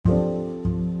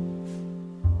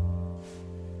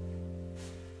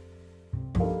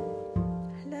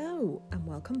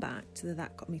welcome back to the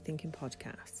That Got Me Thinking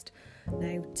podcast.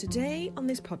 Now, today on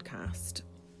this podcast,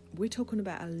 we're talking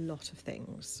about a lot of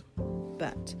things,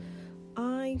 but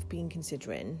I've been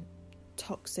considering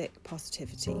toxic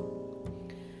positivity.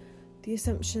 The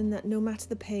assumption that no matter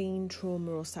the pain,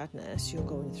 trauma or sadness you're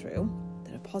going through,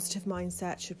 that a positive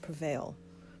mindset should prevail.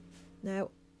 Now,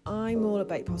 I'm all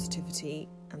about positivity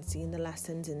and seeing the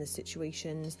lessons in the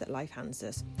situations that life hands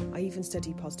us. I even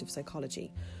study positive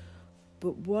psychology.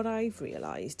 But what I've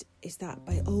realised is that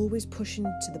by always pushing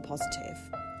to the positive,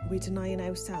 we're denying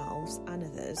ourselves and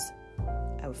others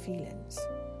our feelings.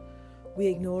 We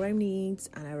ignore our needs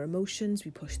and our emotions,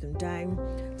 we push them down,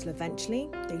 till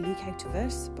eventually they leak out of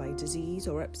us by disease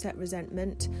or upset,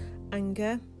 resentment,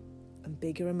 anger, and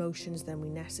bigger emotions than we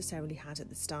necessarily had at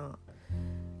the start.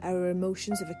 Our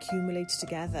emotions have accumulated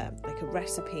together like a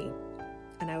recipe,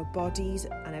 and our bodies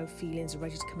and our feelings are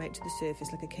ready to come out to the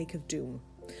surface like a cake of doom.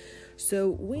 So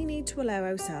we need to allow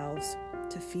ourselves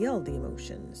to feel the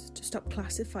emotions, to stop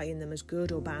classifying them as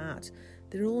good or bad.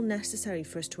 They're all necessary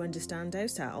for us to understand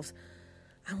ourselves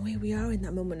and where we are in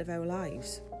that moment of our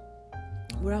lives.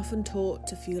 We're often taught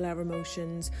to feel our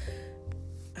emotions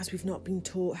as we've not been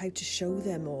taught how to show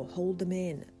them or hold them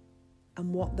in.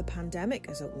 And what the pandemic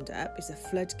has opened up is a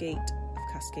floodgate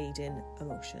of cascading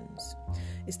emotions.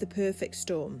 It's the perfect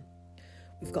storm.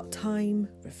 We've got time,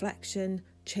 reflection,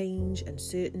 change,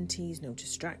 uncertainties, no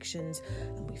distractions,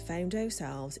 and we found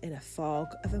ourselves in a fog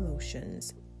of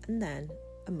emotions and then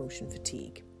emotion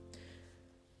fatigue.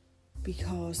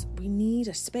 Because we need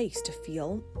a space to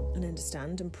feel and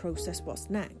understand and process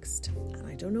what's next. And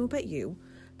I don't know about you,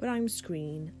 but I'm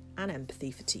screen and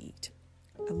empathy fatigued.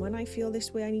 And when I feel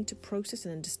this way, I need to process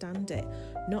and understand it,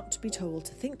 not to be told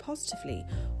to think positively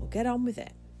or get on with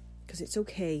it, because it's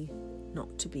okay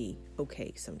not to be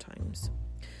okay sometimes.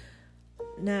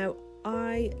 Now,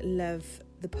 I love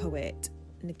the poet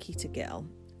Nikita Gill,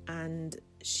 and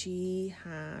she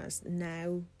has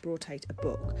now brought out a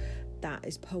book that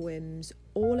is poems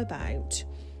all about,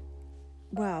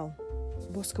 well,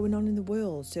 what's going on in the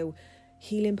world. So,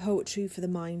 healing poetry for the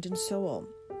mind and soul,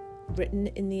 written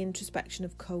in the introspection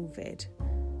of COVID.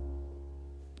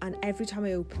 And every time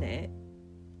I open it,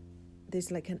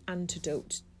 there's like an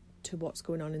antidote to what's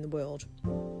going on in the world.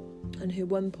 And her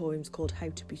one poem's called How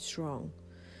to Be Strong.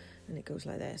 And it goes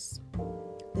like this.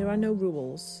 There are no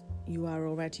rules, you are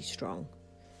already strong.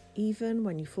 Even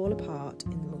when you fall apart in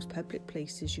the most public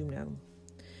places you know.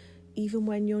 Even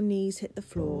when your knees hit the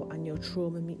floor and your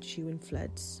trauma meets you in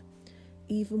floods.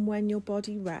 Even when your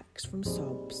body wrecks from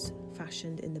sobs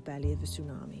fashioned in the belly of a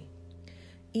tsunami.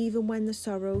 Even when the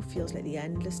sorrow feels like the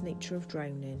endless nature of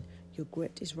drowning, your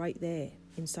grit is right there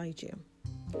inside you.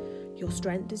 Your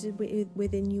strength is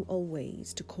within you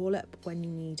always to call up when you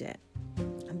need it.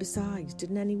 And besides,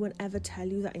 didn't anyone ever tell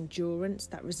you that endurance,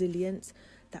 that resilience,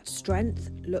 that strength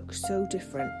looks so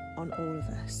different on all of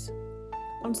us?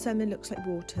 On some it looks like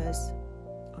waters,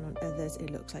 and on others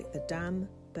it looks like the dam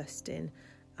busting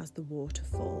as the water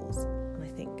falls. And I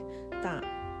think that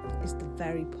is the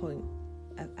very point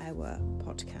of our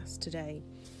podcast today.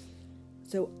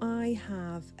 So I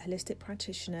have a holistic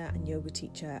practitioner and yoga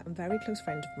teacher and very close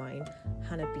friend of mine,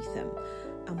 Hannah Beetham,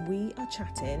 and we are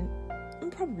chatting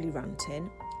and probably ranting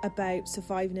about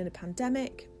surviving in a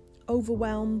pandemic,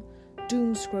 overwhelm,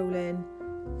 doom scrolling,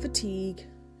 fatigue,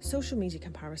 social media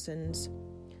comparisons,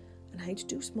 and how to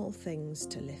do small things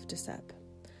to lift us up.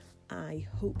 I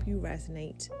hope you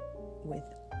resonate with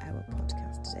our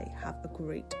podcast today. Have a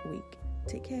great week.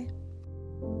 Take care.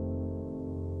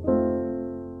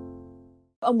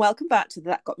 And welcome back to the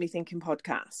That Got Me Thinking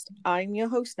podcast. I'm your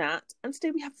host, Nat, and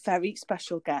today we have a very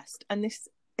special guest. And this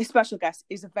special guest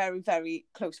is a very, very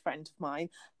close friend of mine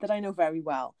that I know very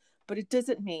well. But it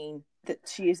doesn't mean that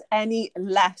she is any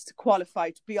less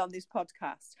qualified to be on this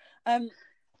podcast.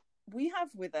 We have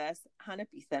with us Hannah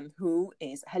Beetham, who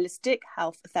is a holistic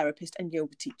health therapist and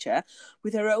yoga teacher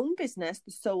with her own business,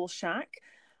 The Soul Shack,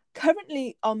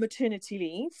 currently on maternity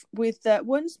leave with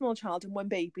one small child and one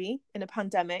baby in a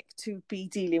pandemic to be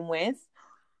dealing with.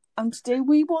 And today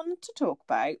we want to talk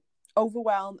about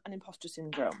overwhelm and imposter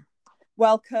syndrome.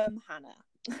 Welcome, Hannah.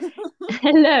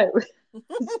 Hello.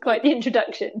 It's quite the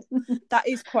introduction. That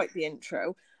is quite the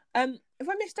intro. If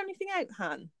I missed anything out,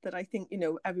 Han, that I think,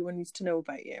 everyone needs to know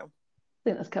about you? I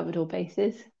think that's covered all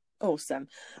bases. Awesome.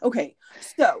 Okay,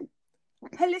 so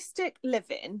holistic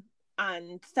living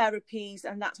and therapies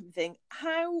and that type of thing.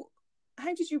 How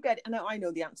did you get it? And I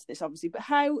know the answer to this, obviously, but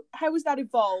how has that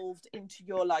evolved into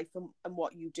your life and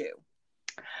what you do?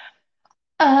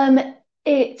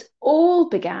 It all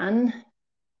began,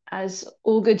 as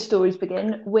all good stories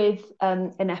begin, with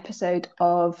an episode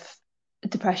of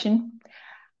depression.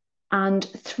 And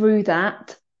through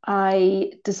that,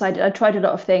 I decided I tried a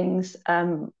lot of things.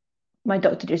 My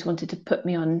doctor just wanted to put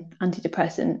me on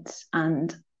antidepressants,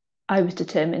 and I was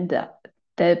determined that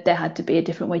there had to be a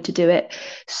different way to do it.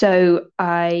 So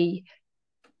I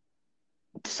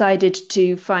decided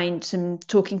to find some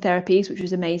talking therapies, which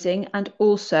was amazing. And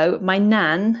also, my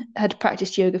nan had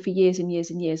practiced yoga for years and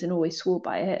years and years and always swore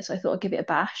by it. So I thought I'd give it a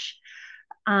bash.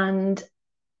 And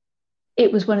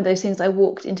it was one of those things. I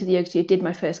walked into the yoga studio, did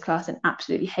my first class, and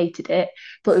absolutely hated it.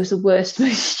 Thought it was the worst,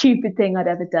 most stupid thing I'd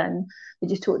ever done. They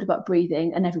just talked about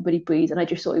breathing, and everybody breathes, and I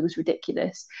just thought it was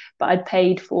ridiculous. But I'd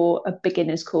paid for a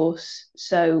beginner's course,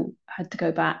 so I had to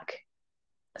go back.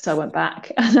 So I went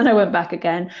back, and then I went back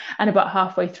again. And about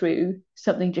halfway through,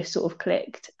 something just sort of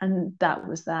clicked, and that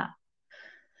was that.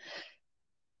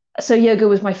 So yoga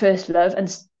was my first love, and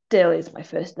still is my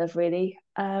first love, really.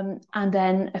 And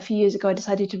then a few years ago, I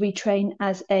decided to retrain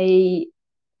as a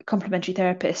complementary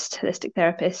therapist, holistic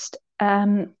therapist.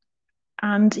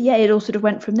 And yeah, it all sort of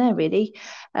went from there, really.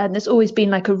 And there's always been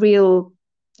like a real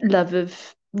love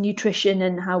of nutrition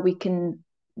and how we can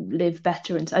live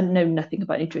better. And I know nothing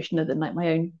about nutrition other than like my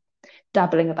own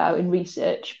dabbling about in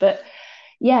research. But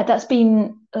yeah, that's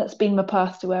been my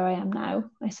path to where I am now,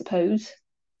 I suppose.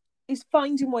 Is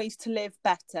finding ways to live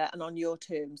better and on your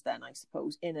terms then, I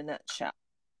suppose, in a nutshell.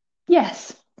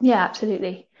 Yes. Yeah,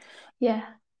 absolutely. Yeah.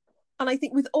 And I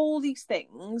think with all these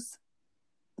things,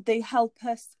 they help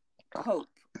us cope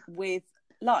with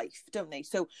life, don't they?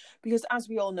 So, because as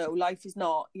we all know, life is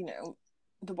not,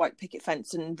 the white picket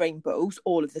fence and rainbows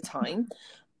all of the time.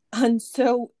 And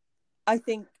so I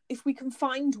think if we can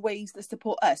find ways that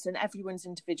support us, and everyone's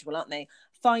individual, aren't they?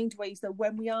 Find ways that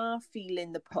when we are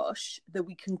feeling the push, that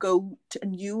we can go to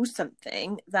and use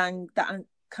something then that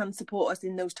can support us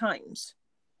in those times.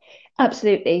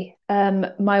 Absolutely.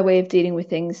 My way of dealing with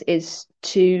things is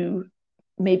to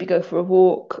maybe go for a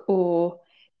walk or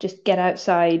just get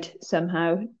outside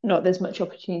somehow. Not there's much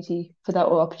opportunity for that,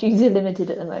 or opportunities are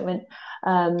limited at the moment.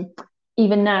 Um,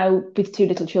 Even now with two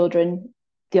little children,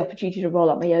 the opportunity to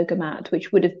roll out my yoga mat,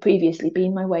 which would have previously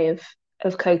been my way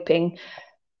of coping,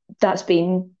 that's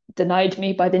been denied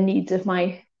me by the needs of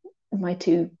my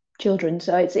two children.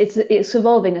 So it's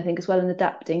evolving, I think, as well, and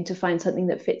adapting to find something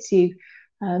that fits you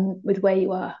with where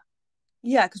you are.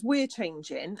 Yeah, because we're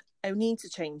changing, our needs are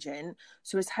changing.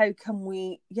 So it's how can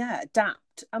we,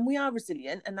 adapt? And we are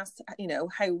resilient, and that's,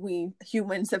 how we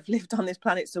humans have lived on this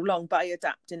planet so long, by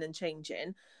adapting and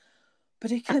changing.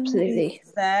 But it can be Absolutely.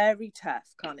 very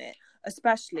tough, can't it?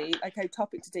 Especially, like our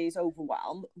topic today is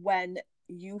overwhelm, when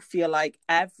you feel like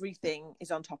everything is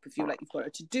on top of you, like you've got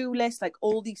a to-do list, like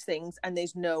all these things, and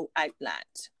there's no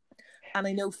outlet. And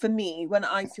I know for me, when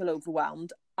I feel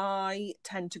overwhelmed, I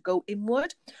tend to go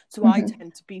inward. So I Mm-hmm.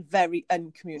 tend to be very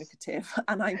uncommunicative.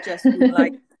 And I just feel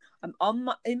like I'm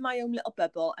in my own little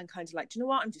bubble, and kind of like, do you know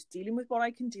what? I'm just dealing with what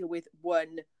I can deal with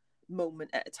one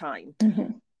moment at a time.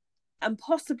 Mm-hmm. And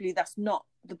possibly that's not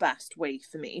the best way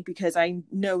for me, because I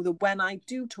know that when I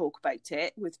do talk about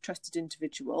it with trusted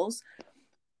individuals,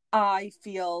 I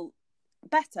feel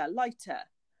better, lighter.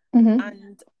 Mm-hmm.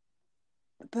 And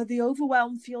but the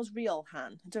overwhelm feels real,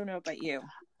 Han. I don't know about you.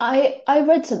 I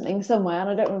read something somewhere, and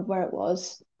I don't remember where it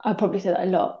was. I probably say that a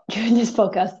lot during this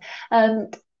podcast. Um,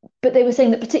 but they were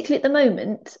saying that particularly at the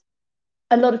moment,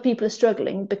 a lot of people are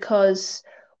struggling because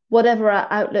whatever our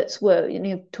outlets were,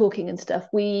 talking and stuff,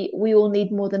 we all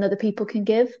need more than other people can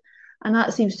give. And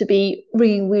that seems to be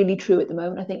really, really true at the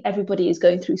moment. I think everybody is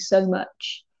going through so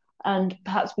much, and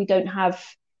perhaps we don't have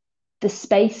the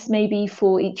space maybe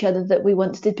for each other that we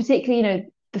once did. Particularly,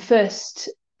 the first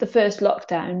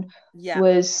lockdown Yeah.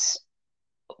 was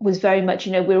was very much,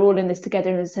 we're all in this together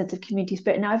in a sense of community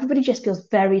spirit. Now everybody just feels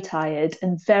very tired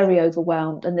and very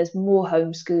overwhelmed, and there's more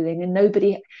homeschooling, and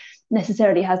nobody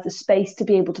necessarily has the space to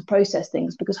be able to process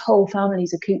things because whole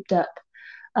families are cooped up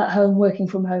at home, working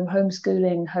from home,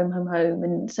 homeschooling, home,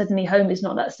 and suddenly home is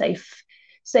not that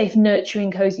safe,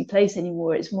 nurturing, cozy place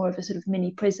anymore. It's more of a sort of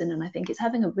mini prison, and I think it's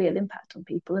having a real impact on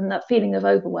people. And that feeling of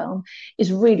overwhelm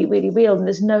is really, really real. And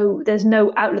there's no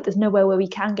outlet, there's nowhere where we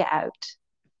can get out.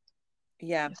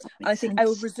 Yeah. If that And I makes think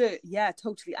our sense.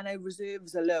 totally. And our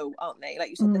reserves are low, aren't they? Like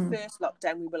you said, the Mm. first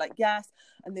lockdown, we were like, yes.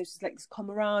 And there's just like this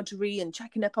camaraderie and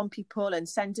checking up on people and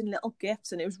sending little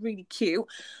gifts. And it was really cute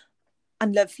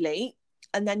and lovely.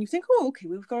 And then you think, oh, okay,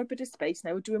 we've got a bit of space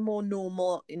now. We're doing more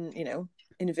normal,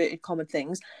 inverted common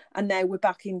things. And now we're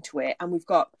back into it. And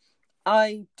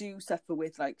I do suffer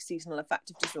with like seasonal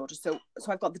affective disorder. So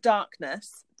I've got the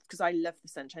darkness, because I love the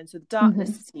sunshine. So the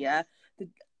darkness Mm-hmm. is here.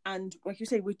 And like you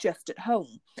say, we're just at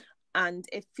home, and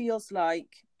it feels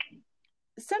like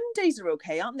some days are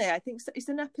okay, aren't they? I think it's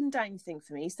an up and down thing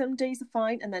for me. Some days are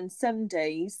fine, and then some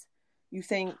days you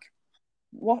think,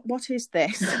 what is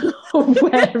this?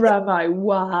 Where am I?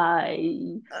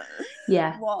 Why?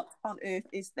 Yeah. What on earth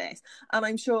is this? And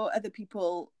I'm sure other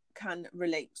people can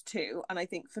relate to. And I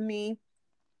think for me,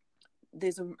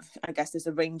 I guess there's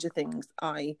a range of things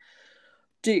I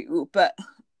do, but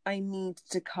I need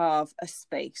to carve a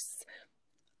space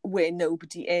where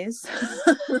nobody is.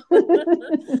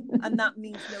 And that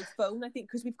means no phone, I think,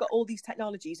 because we've got all these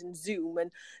technologies and Zoom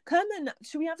and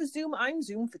should we have a Zoom? I'm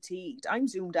Zoom fatigued. I'm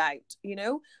zoomed out, you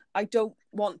know. I don't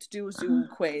want to do a Zoom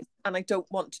quiz, and I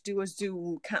don't want to do a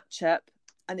Zoom catch up,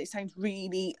 and it sounds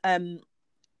really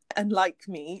unlike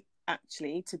me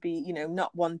actually to be, you know,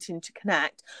 not wanting to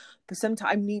connect, but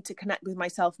sometimes I need to connect with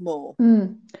myself more.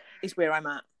 Is where I'm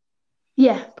at.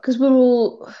 Yeah, because we're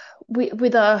all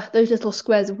with our those little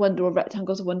squares of wonder or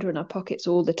rectangles of wonder in our pockets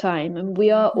all the time, and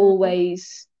we're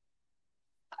always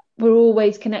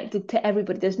connected to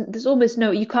everybody. There's almost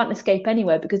no, you can't escape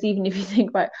anywhere, because even if you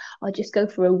think, right, I'll just go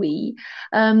for a wee,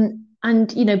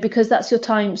 and you know, because that's your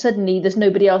time, suddenly there's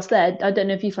nobody else there. I don't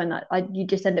know if you find that, you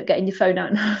just end up getting your phone out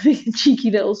and having a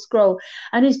cheeky little scroll,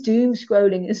 and it's doom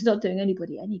scrolling. It's not doing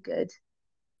anybody any good.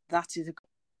 That is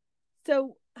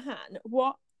so, Han,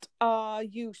 what are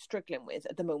you struggling with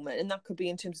at the moment? And that could be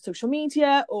in terms of social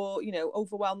media or, you know,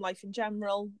 overwhelm life in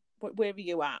general. Where are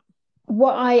you at?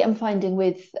 What I am finding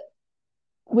with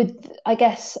I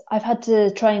guess I've had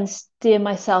to try and steer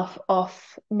myself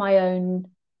off my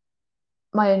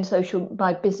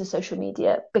business social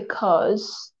media,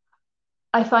 because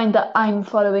I find that I'm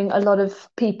following a lot of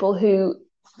people who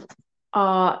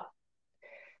are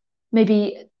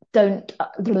maybe don't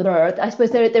I suppose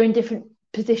they're in different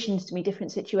positions to me,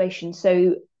 different situations.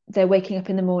 So they're waking up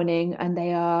in the morning and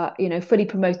they are, you know, fully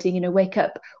promoting, you know, wake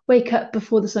up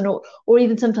before the sun, or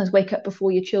even sometimes wake up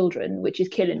before your children, which is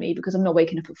killing me because I'm not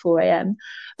waking up at 4 a.m.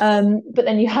 But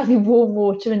then you have your warm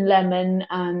water and lemon,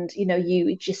 and you know,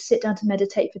 you just sit down to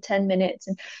meditate for 10 minutes,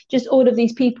 and just all of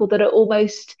these people that are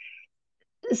almost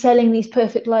selling these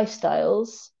perfect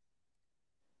lifestyles.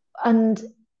 And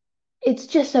it's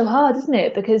just so hard, isn't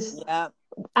it? Because Yeah.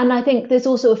 and I think there's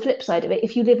also a flip side of it.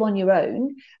 If you live on your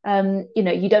own, you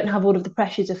know, you don't have all of the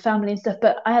pressures of family and stuff.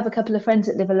 But I have a couple of friends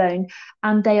that live alone,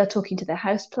 and they are talking to their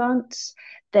houseplants.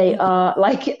 They are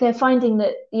like, they're finding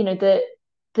that, you know,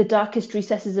 the darkest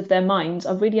recesses of their minds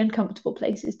are really uncomfortable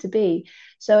places to be.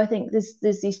 So I think there's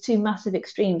these two massive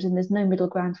extremes, and there's no middle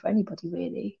ground for anybody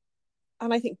really.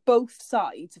 And I think both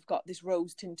sides have got this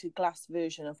rose tinted glass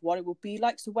version of what it will be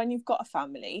like. So when you've got a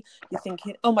family, you're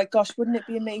thinking, oh my gosh, wouldn't it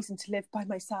be amazing to live by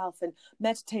myself and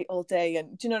meditate all day?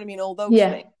 And do you know what I mean? All those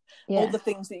things, all the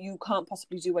things that you can't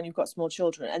possibly do when you've got small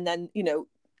children. And then, you know,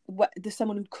 there's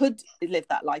someone who could live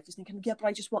that life is thinking, yeah, but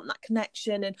I just want that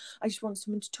connection, and I just want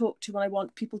someone to talk to, and I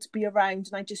want people to be around,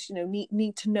 and I just, you know,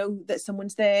 need to know that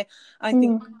someone's there. I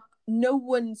think no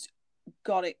one's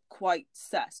got it quite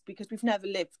sus, because we've never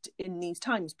lived in these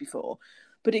times before,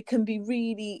 but it can be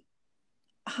really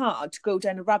hard to go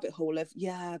down a rabbit hole of,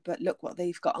 yeah, but look what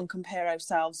they've got, and compare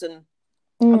ourselves and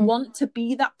want to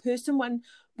be that person when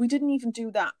we didn't even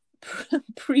do that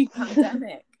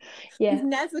pre-pandemic. We've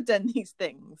never done these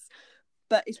things,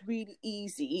 but it's really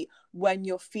easy when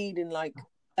you're feeling like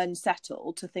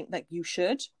unsettled to think that you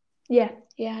should. And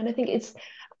I think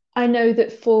I know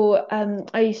that for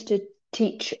I used to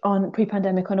teach on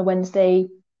pre-pandemic on a Wednesday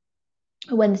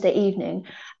evening,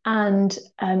 and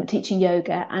teaching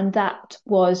yoga, and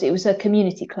it was a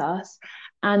community class,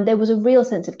 and there was a real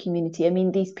sense of community. I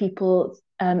mean, these people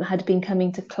had been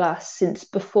coming to class since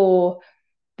before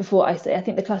I started. I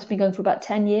think the class had been going for about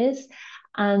 10 years,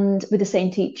 and with the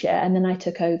same teacher, and then I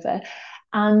took over,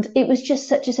 and it was just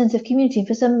such a sense of community.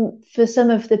 For some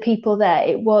of the people there,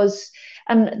 it was,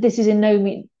 and this is in no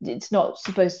means, it's not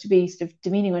supposed to be sort of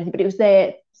demeaning or anything, but it was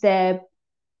their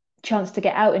chance to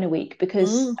get out in a week,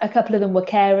 because a couple of them were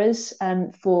carers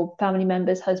for family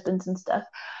members, husbands and stuff.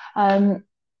 And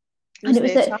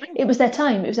it was their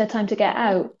time to get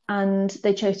out, and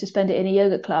they chose to spend it in a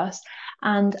yoga class,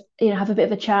 and, you know, have a bit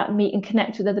of a chat, meet and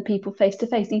connect with other people face to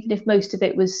face, even if most of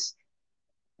it was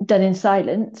done in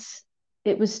silence.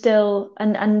 It was still,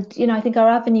 and you know, I think our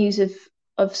avenues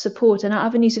of support and our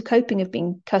avenues of coping have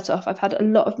been cut off. I've had a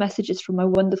lot of messages from my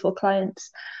wonderful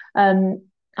clients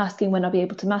asking when I'll be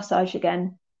able to massage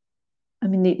again. I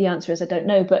mean, the answer is I don't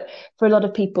know, but for a lot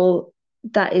of people,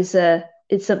 that is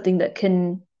it's something that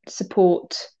can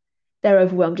support their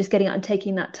overwhelm, just getting out and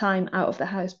taking that time out of the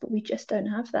house. But we just don't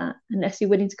have that unless you're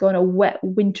willing to go on a wet,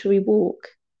 wintry walk,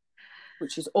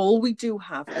 which is all we do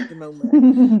have at the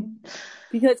moment.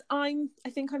 Because I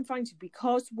think I'm fine to,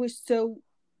 because we're so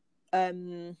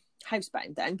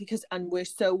housebound then, and we're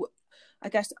so, I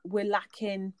guess we're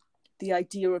lacking the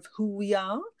idea of who we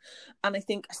are. And I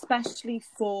think especially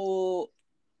for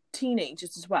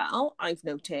teenagers as well, I've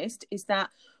noticed, is that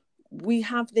we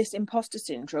have this imposter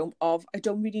syndrome of, I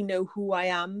don't really know who I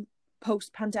am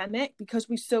post pandemic, because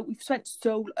we've spent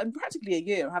practically a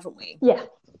year, haven't we? Yeah.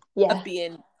 Of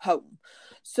being home.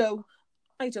 So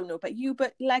I don't know about you,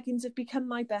 but leggings have become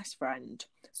my best friend.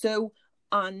 So,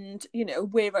 and you know,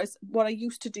 whereas what I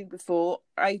used to do before,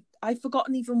 I've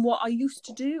forgotten even what I used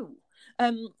to do.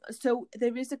 So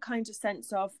there is a kind of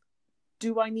sense of,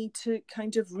 do I need to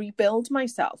kind of rebuild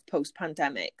myself post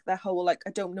pandemic? The whole, like, I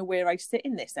don't know where I sit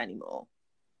in this anymore.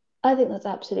 I think that's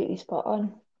absolutely spot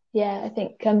on. Yeah, I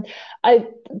think I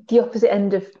the opposite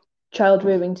end of child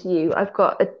rearing to you. I've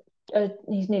got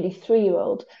he's nearly 3 year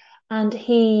old, and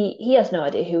he has no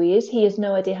idea who he is. He has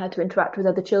no idea how to interact with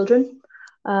other children.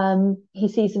 He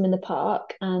sees them in the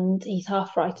park, and he's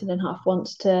half frightened and half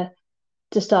wants to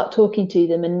start talking to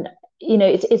them. And you know,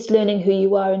 it's learning who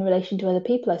you are in relation to other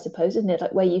people, I suppose, isn't it?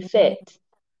 Like where you fit.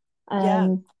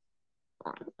 Yeah.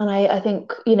 And I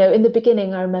think, you know, in the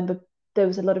beginning, I remember there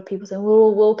was a lot of people saying,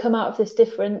 well, we'll come out of this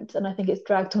different. And I think it's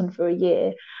dragged on for a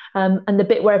year. And the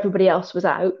bit where everybody else was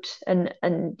out and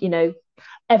you know,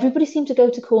 everybody seemed to go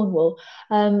to Cornwall.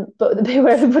 But the bit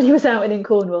where everybody was out and in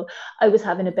Cornwall, I was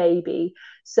having a baby.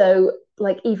 So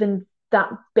like even that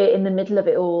bit in the middle of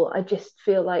it all, I just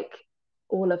feel like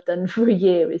all I've done for a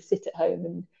year is sit at home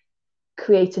and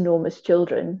create enormous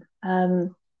children.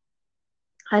 And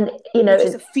you know, which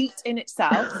is a feat in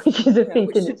itself, which is a feat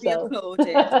which in should be itself. applauded.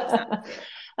 Exactly.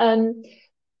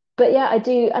 But yeah, I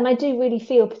do really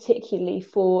feel particularly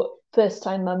for first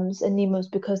time mums and new mums,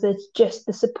 because there's just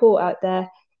the support out there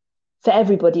for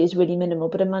everybody is really minimal.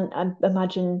 But I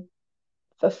imagine,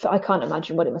 I can't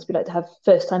imagine what it must be like to have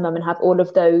first time mum and have all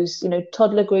of those, you know,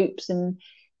 toddler groups and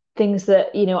things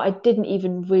that, you know, I didn't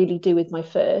even really do with my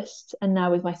first, and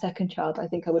now with my second child, I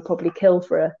think I would probably kill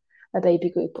for a baby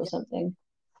group or something.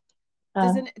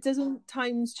 Doesn't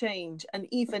times change? And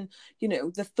even, you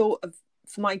know, the thought of,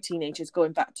 for my teenagers,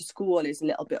 going back to school is a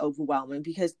little bit overwhelming,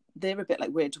 because they're a bit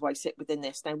like, where do I sit within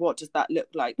this now? What does that look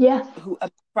like? Yeah. Who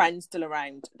are friends still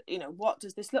around? You know, what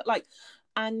does this look like?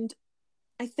 And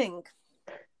I think,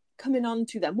 coming on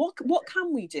to them, what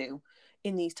can we do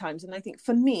in these times? And I think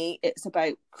for me, it's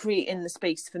about creating the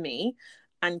space for me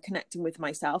and connecting with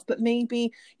myself. But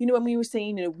maybe, you know, when we were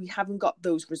saying, you know, we haven't got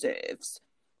those reserves,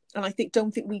 and I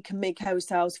don't think we can make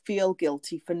ourselves feel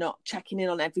guilty for not checking in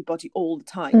on everybody all the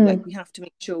time. Like, we have to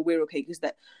make sure we're okay, because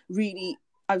that really,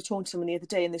 I was talking to someone the other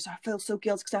day and they said, I feel so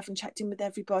guilty because I haven't checked in with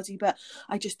everybody, but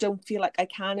I just don't feel like I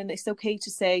can. And it's okay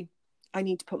to say, I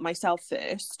need to put myself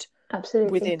first.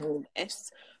 Absolutely. Within all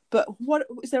this. But what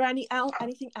is there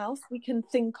anything else we can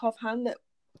think of, Han, that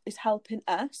is helping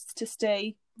us to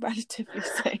stay relatively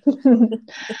safe?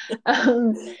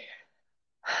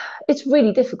 It's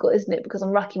really difficult, isn't it? Because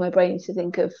I'm racking my brains to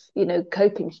think of, you know,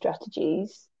 coping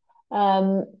strategies.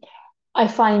 I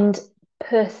find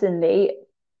personally,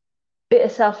 bit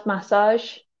of self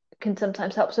massage can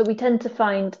sometimes help. So we tend to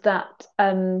find that,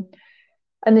 and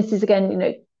this is again, you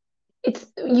know, it's,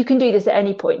 you can do this at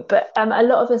any point, but a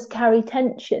lot of us carry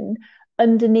tension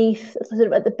underneath, sort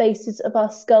of at the bases of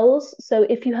our skulls. So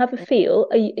if you have a feel,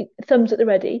 thumbs at the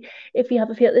ready, if you have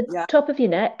a feel at the top of your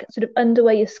neck, sort of under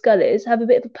where your skull is, have a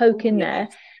bit of a poke in there,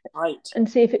 right, and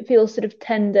see if it feels sort of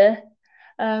tender.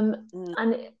 And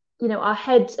you know, our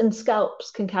heads and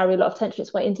scalps can carry a lot of tension.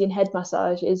 It's why Indian head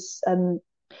massage is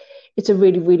it's a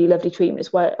really, really lovely treatment.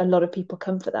 It's why a lot of people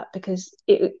come for that, because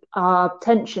our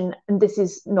tension, and this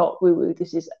is not woo-woo,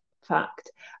 this is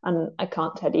fact, and I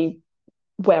can't tell you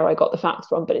where I got the facts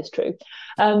from, but it's true.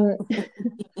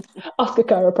 Ask a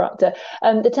chiropractor.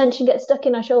 The tension gets stuck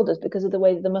in our shoulders because of the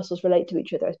way that the muscles relate to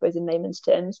each other, I suppose, in layman's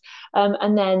terms.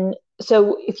 And then,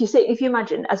 so if you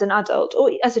imagine as an adult,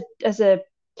 or as a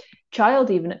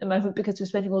child even at the moment, because we're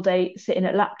spending all day sitting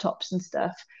at laptops and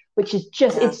stuff, which is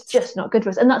just, it's just not good for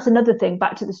us. And that's another thing,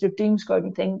 back to the sort of doom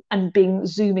scrolling thing and being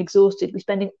Zoom exhausted. We're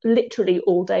spending literally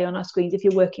all day on our screens if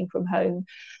you're working from home.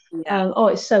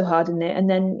 It's so hard, isn't it? And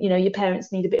then, you know, your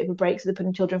parents need a bit of a break, so they're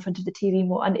putting children in front of the TV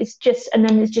more, and it's just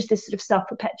this sort of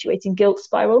self-perpetuating guilt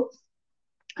spiral.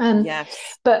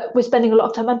 But we're spending a lot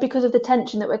of time, and because of the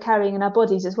tension that we're carrying in our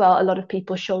bodies as well, a lot of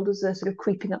people's shoulders are sort of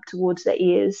creeping up towards their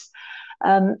ears.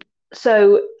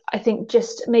 So I think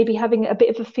just maybe having a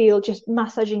bit of a feel, just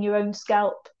massaging your own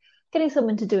scalp, getting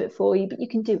someone to do it for you, but you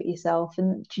can do it yourself.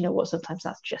 And do you know what? Sometimes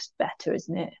that's just better,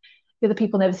 isn't it? The other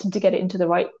people never seem to get it into the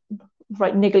right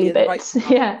right niggly the right bits.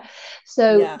 spot. Yeah.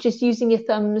 So Yeah. just using your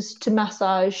thumbs to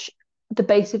massage the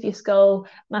base of your skull,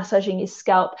 massaging your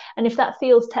scalp. And if that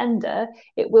feels tender,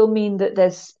 it will mean that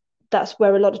that's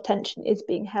where a lot of tension is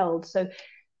being held. So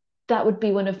that would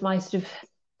be one of my sort of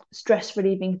stress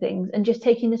relieving things. And just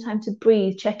taking the time to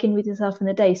breathe, check in with yourself in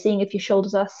the day, seeing if your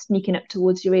shoulders are sneaking up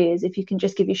towards your ears, if you can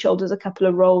just give your shoulders a couple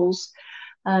of rolls.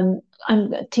 I'm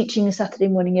teaching a Saturday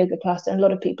morning yoga class, and a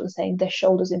lot of people are saying their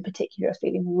shoulders in particular are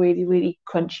feeling really, really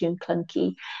crunchy and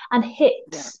clunky, and Yeah.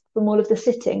 hips from all of the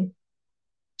sitting.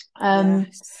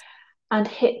 Yes. And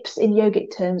hips in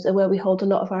yogic terms are where we hold a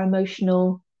lot of our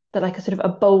emotional, they're like a sort of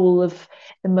a bowl of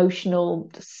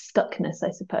emotional stuckness, I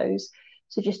suppose.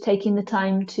 So just taking the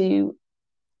time to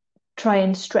try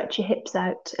and stretch your hips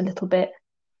out a little bit.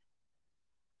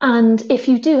 And if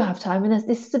you do have time, and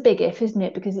this is a big if, isn't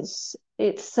it? Because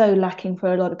it's so lacking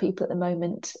for a lot of people at the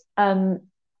moment.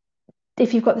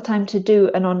 If you've got the time to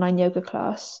do an online yoga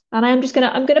class, and I'm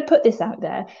gonna put this out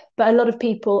there, but a lot of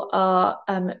people are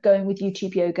going with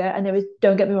YouTube yoga, and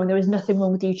don't get me wrong, there is nothing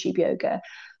wrong with YouTube yoga,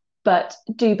 but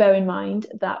do bear in mind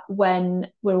that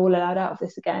when we're all allowed out of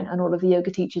this again, and all of the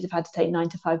yoga teachers have had to take 9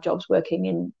 to 5 jobs working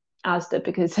in ASDA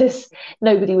because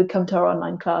nobody would come to our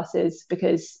online classes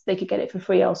because they could get it for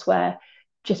free elsewhere.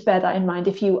 Just bear that in mind.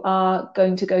 If you are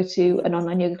going to go to an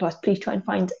online yoga class, please try and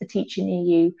find a teacher near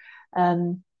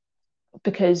you.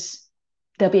 Because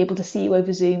they'll be able to see you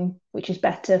over Zoom, which is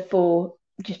better for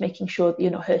just making sure that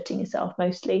you're not hurting yourself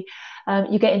mostly.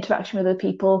 You get interaction with other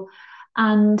people,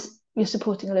 and you're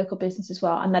supporting a local business as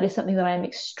well. And that is something that I am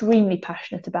extremely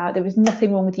passionate about. There is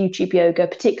nothing wrong with YouTube yoga,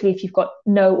 particularly if you've got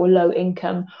no or low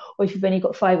income, or if you've only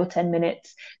got 5 or 10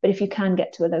 minutes. But if you can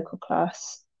get to a local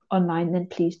class online, then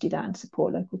please do that and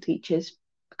support local teachers,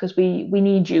 because we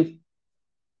need you.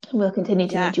 We'll continue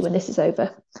to need Yes. you when this is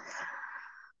over.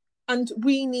 And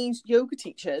we need yoga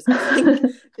teachers. I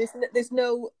think there's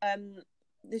no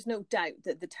doubt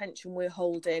that the tension we're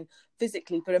holding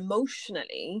physically but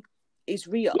emotionally is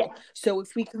real. Yeah. So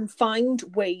if we can find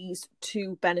ways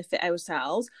to benefit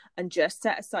ourselves and just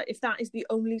set aside, if that is the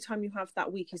only time you have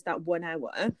that week is that 1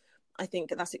 hour, I think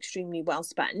that's extremely well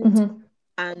spent. Mm-hmm.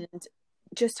 And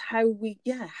just how we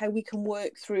can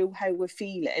work through how we're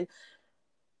feeling,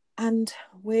 and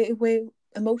we're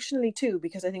emotionally too,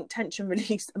 because I think tension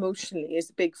release emotionally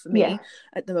is big for me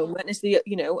at the moment. Is the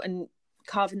and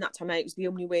carving that time out is the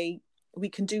only way we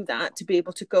can do that, to be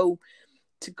able to go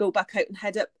back out and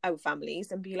head up our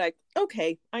families and be like,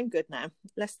 okay, I'm good now.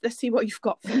 Let's see what you've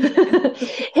got for me now.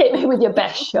 Hit me with your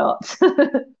best shot.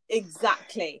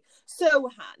 Exactly. So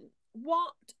Han,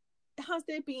 what has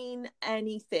there been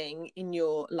anything in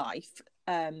your life,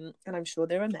 and I'm sure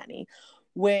there are many,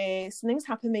 where something's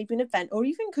happened, maybe an event, or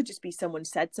even could just be someone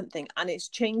said something and it's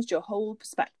changed your whole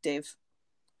perspective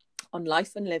on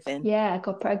life and living? Yeah, I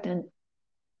got pregnant.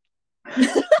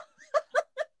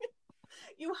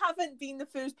 You haven't been the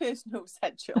first person who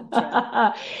said children.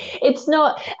 It's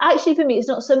not actually, for me, it's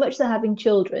not so much the having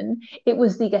children, it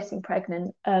was the getting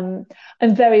pregnant. I'm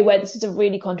very aware this is a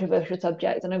really controversial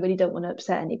subject and I really don't want to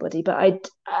upset anybody, but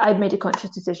I'd made a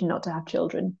conscious decision not to have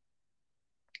children.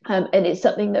 And it's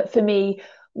something that for me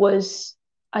was,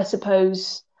 I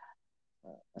suppose,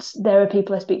 there are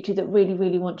people I speak to that really,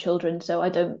 really want children. So I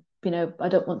don't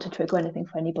want to trigger anything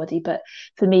for anybody. But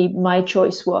for me, my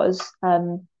choice was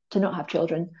to not have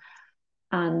children,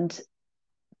 and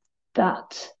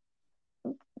that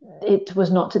it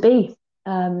was not to be.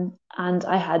 And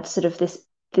I had sort of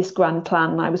this grand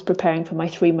plan. I was preparing for my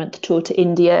 3-month tour to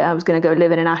India. I was going to go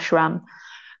live in an ashram,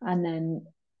 and then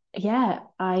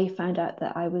I found out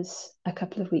that I was a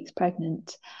couple of weeks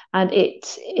pregnant, and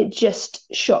it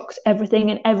just shocked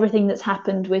everything, and everything that's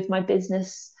happened with my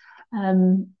business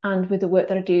and with the work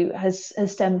that I do has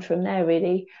stemmed from there,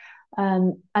 really.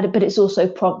 But it's also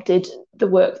prompted the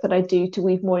work that I do to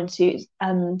weave more into.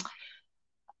 I'm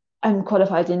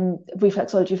qualified in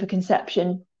reflexology for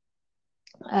conception,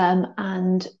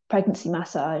 and pregnancy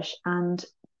massage and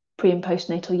pre and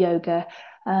postnatal yoga.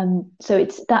 So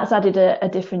that's added a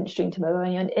different string to my bow,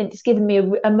 and it's given me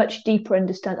a much deeper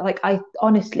understanding. Like, I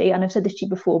honestly, and I've said this to you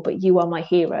before, but you are my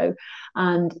hero,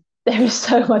 and there is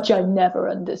so much I never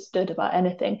understood about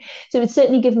anything. So it's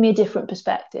certainly given me a different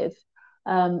perspective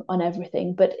on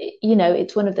everything. But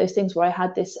it's one of those things where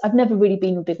I've never really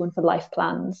been a big one for life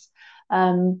plans,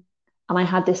 and I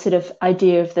had this sort of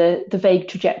idea of the vague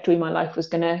trajectory my life was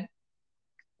going to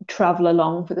travel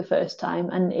along for the first time,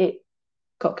 and it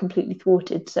got completely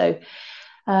thwarted. So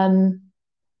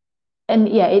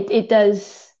it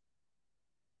does,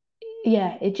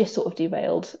 it just sort of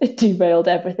derailed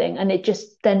everything, and it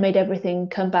just then made everything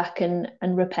come back and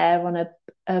repair on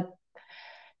a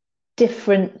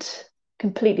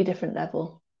completely different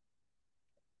level.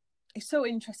 It's so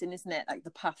interesting, isn't it? Like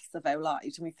the paths of our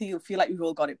lives, and we feel like we've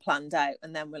all got it planned out,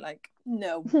 and then we're like,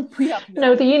 no, we have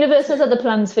No, the universe has clue. other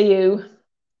plans for you.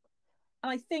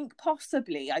 I think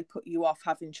possibly I put you off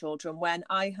having children when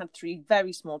I had 3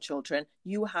 very small children.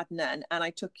 You had none, and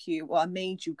I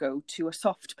made you go to a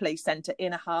soft play centre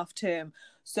in a half term,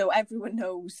 so everyone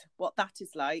knows what that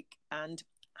is like. And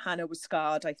Hannah was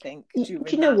scarred, I think, during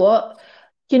Do you know what?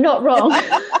 You're not wrong.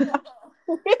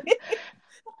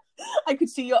 I could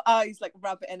see your eyes like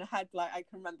rabbit in a headlight. I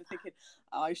can remember thinking,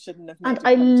 oh, I shouldn't have made And you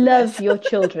I come to love this. your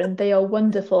children. They are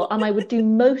wonderful. And I would do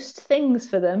most things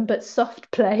for them, but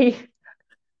soft play.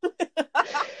 As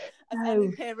No.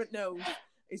 any parent knows,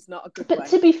 it's not a good But one.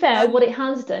 to be fair, what it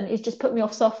has done is just put me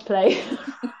off soft play.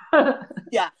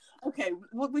 Yeah. Okay.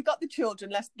 Well, we got the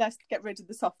children. Let's get rid of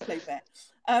the soft play bit.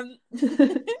 On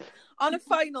a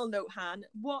final note, Han,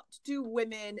 what do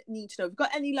women need to know? Have you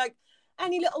got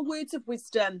any little words of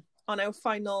wisdom on our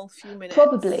final few minutes?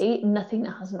 Probably nothing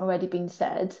that hasn't already been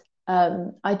said.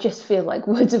 I just feel like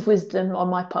words of wisdom on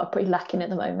my part are pretty lacking at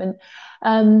the moment.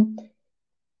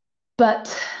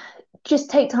 But just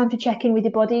take time to check in with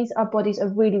your bodies. Our bodies are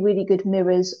really, really good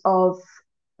mirrors of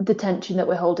the tension that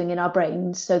we're holding in our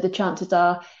brains. So the chances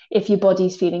are, if your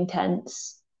body's feeling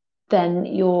tense, then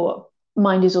your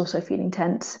mind is also feeling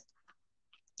tense,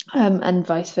 and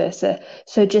vice versa.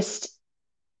 So just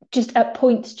at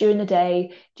points during the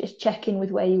day, just check in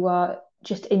with where you are,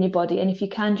 just in your body. And if you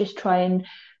can, just try and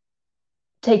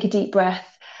take a deep breath.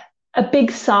 A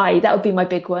big sigh, that would be my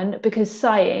big one, because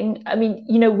sighing, I mean,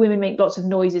 women make lots of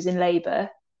noises in labor.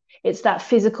 It's that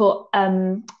physical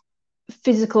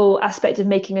aspect of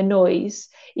making a noise.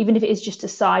 Even if it is just a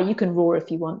sigh, you can roar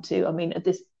if you want to. I mean, at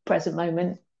this present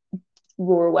moment,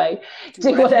 roar away,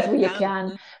 do whatever you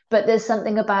can. But there's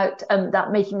something about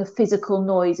that making a physical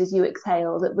noise as you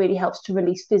exhale that really helps to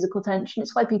release physical tension.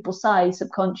 It's why people sigh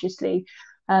subconsciously.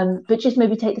 But just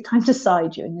maybe take the time to sigh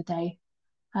during the day.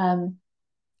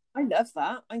 I love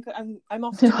that. I'm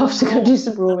off to go do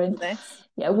some roaring.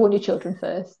 Yeah, warn your children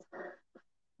first.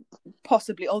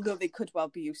 Possibly, although they could well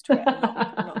be used to it.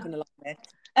 I'm not going to lie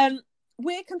there.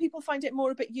 Where can people find out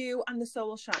more about you and the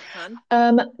Soul Shack, Han?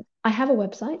 I have a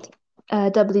website,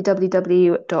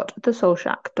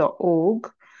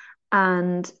 www.thesoulshack.org,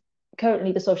 and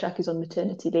currently the Soul Shack is on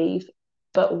maternity leave,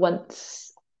 but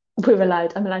once I'm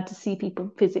allowed to see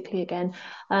people physically again,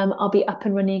 I'll be up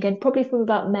and running again, probably from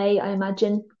about May, I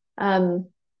imagine.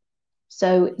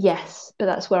 So yes, but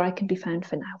that's where I can be found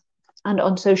for now, and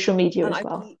on social media as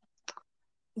well.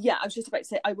 Yeah, I was just about to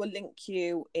say, I will link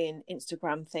you in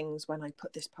Instagram things when I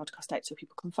put this podcast out so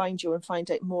people can find you and find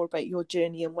out more about your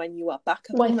journey and when you are back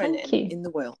up and running in the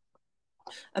world.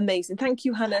 Amazing. Thank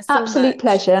you, Hannah, so Absolute much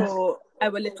pleasure. For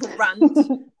our little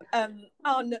rant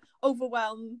on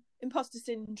overwhelm, imposter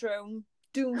syndrome,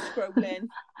 doom scrolling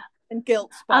and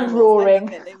guilt spirals. And roaring.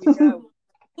 I love it. There we go.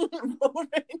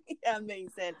 Yeah,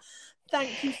 amazing.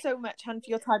 Thank you so much, Han, for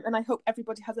your time, and I hope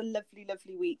everybody has a lovely,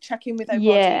 lovely week. Check in with our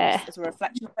bodies as a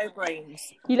reflection of our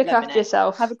brains. You look after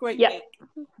yourself. Have a great week.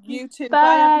 You too. Bye.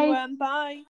 Bye, everyone. Bye.